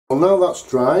Well, now that's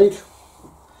dried,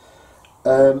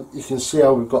 you can see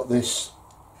how we've got this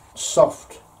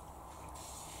soft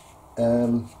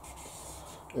pigment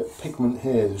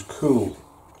here. There's cool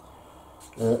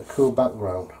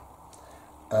background,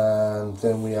 and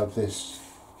then we have this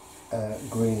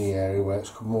greeny area where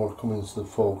it's more coming to the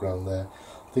foreground there.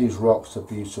 These rocks are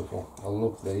beautiful. I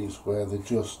love these, where they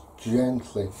just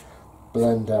gently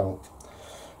blend out.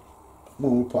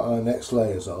 When we put our next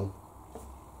layers on,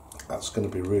 that's going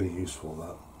to be really useful.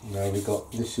 That now we've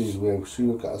got, this is where we see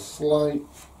we've got a slight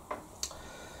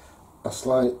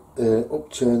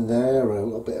upturn there, a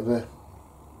little bit of a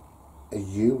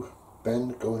U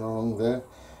bend going along there,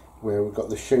 where we've got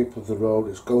the shape of the road.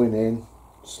 It's going in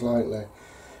slightly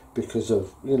because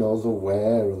of, you know, the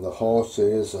wear and the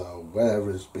horses or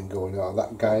whatever has been going on.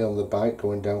 That guy on the bike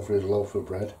going down for his loaf of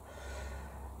bread.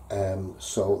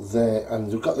 So there,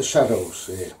 and we've got the shadows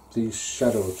here. These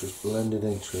shadows just blending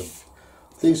into them.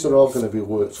 These are all going to be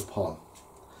worked upon.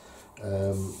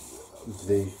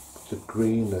 The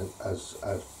green has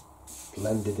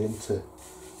blended into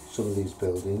some of these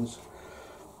buildings,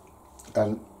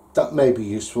 and that may be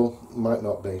useful, might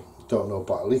not be, don't know,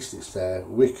 but at least it's there.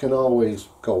 We can always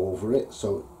go over it,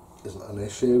 so it isn't an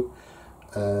issue.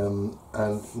 And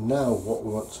now what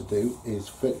we want to do is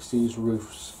fix these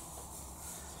roofs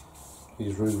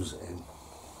in.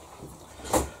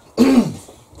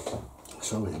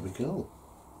 So here we go.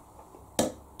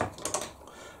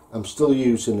 I'm still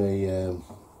using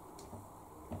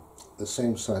the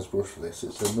same size brush for this.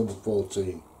 It's a number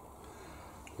 14.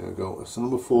 There we go. It's a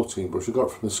number 14 brush. I got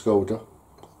it from the Skoda.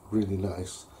 Really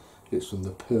nice. It's from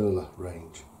the Perla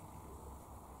range.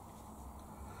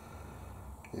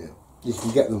 Yeah, you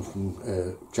can get them from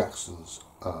Jackson's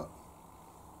Art.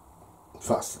 In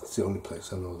fact, that's the only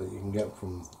place I know that you can get them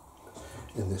from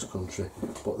in this country.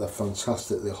 But they're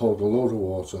fantastic. They hold a load of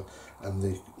water, and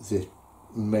they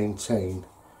maintain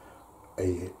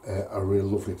a real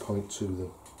lovely point to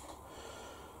them.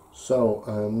 So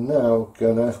I'm now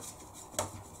gonna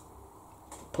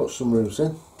put some roofs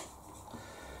in.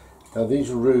 Now these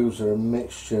roofs are a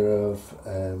mixture of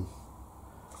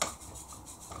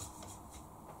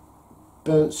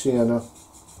burnt sienna,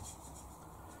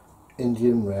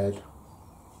 Indian red,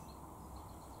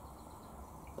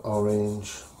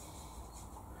 orange,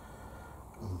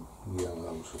 and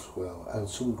yellows as well, and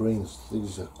some greens.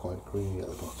 These are quite greeny at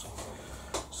the bottom.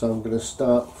 So I'm going to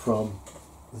start from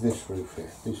this roof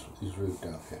here, this roof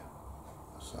down here.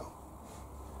 So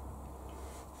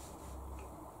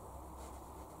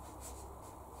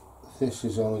this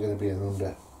is only going to be an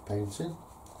under painting,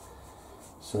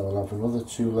 so I'll have another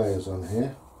 2 layers on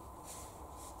here,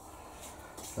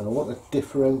 and I want to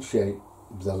differentiate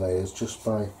the layers just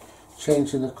by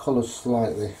changing the colour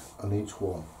slightly on each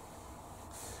one.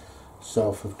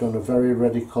 So if I've done a very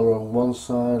reddy colour on one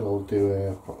side, I'll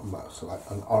do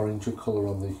like an orangey colour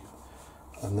on the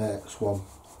next one.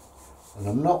 And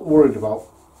I'm not worried about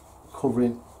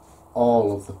covering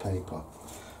all of the paper.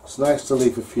 It's nice to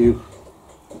leave a few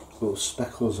little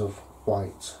speckles of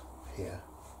white here.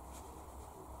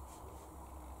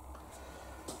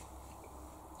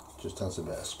 Just adds a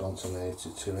bit of spontaneity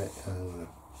to it. And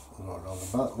go around the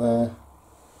back there.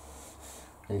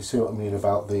 And you see what I mean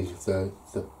about the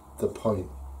point.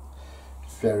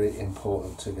 It's very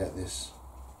important to get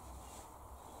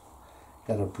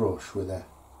a brush with a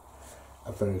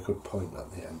very good point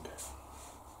at the end,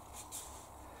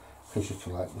 because you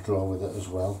can like draw with it as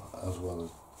well as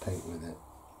paint with it.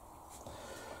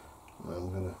 Now I'm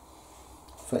going to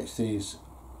fetch these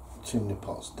chimney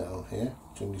pots down here,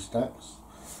 chimney stacks.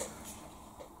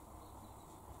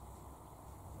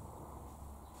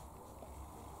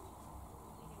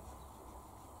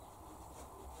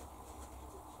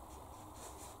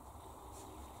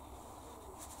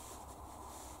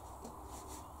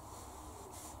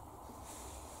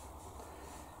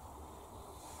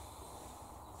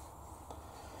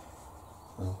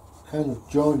 Kind of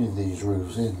joining these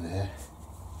roofs in there.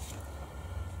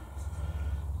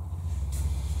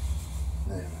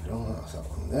 There we go, that's that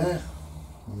one there.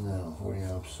 Now we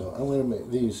have, so I'm going to make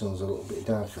these ones a little bit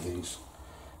darker, these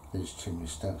chimney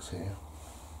stacks here.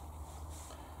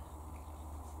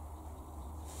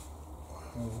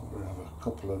 We'll have a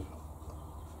couple of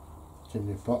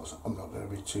chimney pots. I'm not going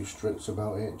to be too strict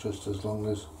about it, just as long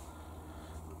as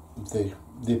they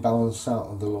balance out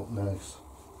and they look nice.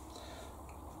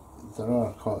 There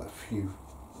are quite a few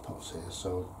pots here,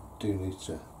 so I do need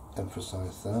to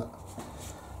emphasise that. A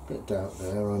bit dark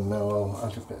there, and now I'll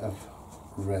add a bit of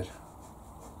red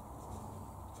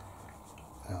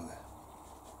down there.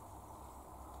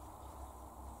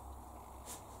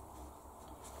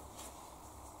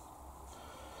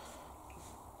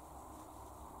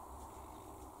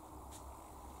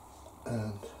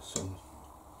 some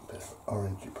bit of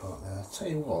orangey part there. I'll tell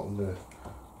you what, I'm going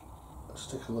to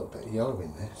stick a little bit of yellow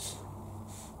in this.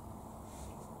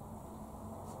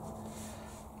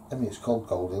 I mean, it's called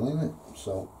gold hill, isn't it?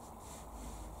 So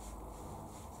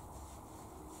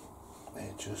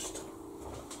it just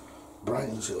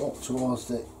brightens it up towards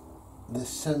the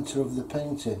centre of the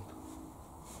painting.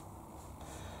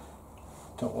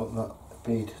 Don't want that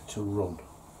bead to run.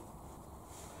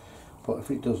 But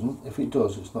if it doesn't, if it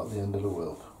does, it's not the end of the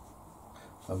world.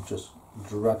 I'm just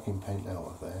dragging paint out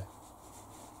of there.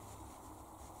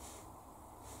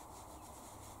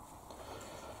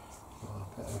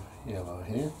 A bit of yellow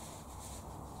here.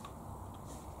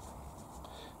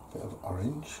 A bit of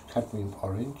orange, cadmium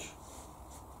orange.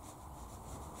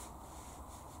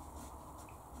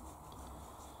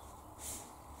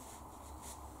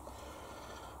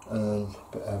 And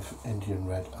a bit of Indian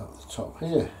red at the top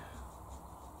here.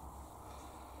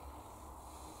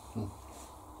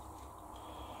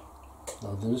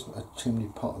 Now there isn't a chimney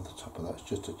pot at the top of that, it's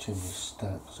just a chimney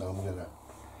stack, so I'm going to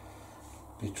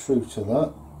be true to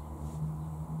that.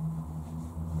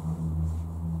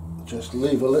 Just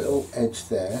leave a little edge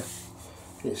there.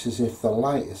 It's as if the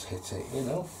light has hit it, you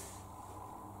know.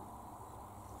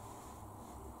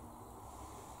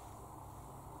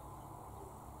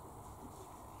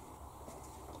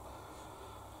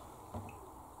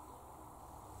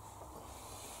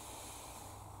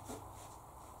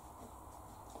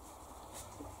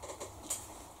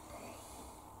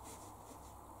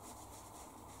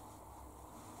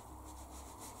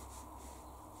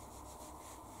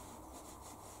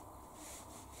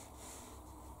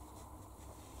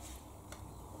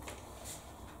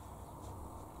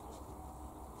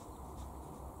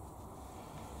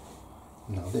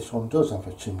 Now this one does have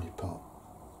a chimney pot,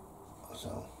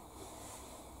 so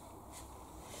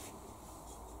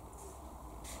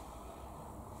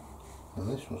now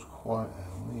this one's quite,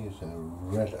 I'm going to use a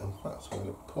red, in fact I'm going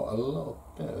to put a little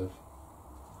bit of,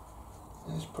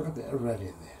 let's put a bit of red in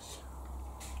this,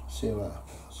 see what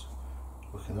happens.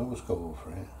 We can always go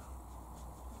over it.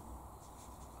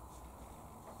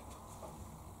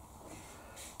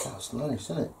 That's nice,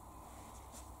 isn't it?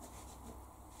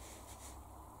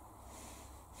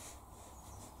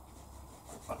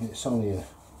 I mean,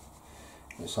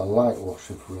 it's a light wash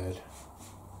of red.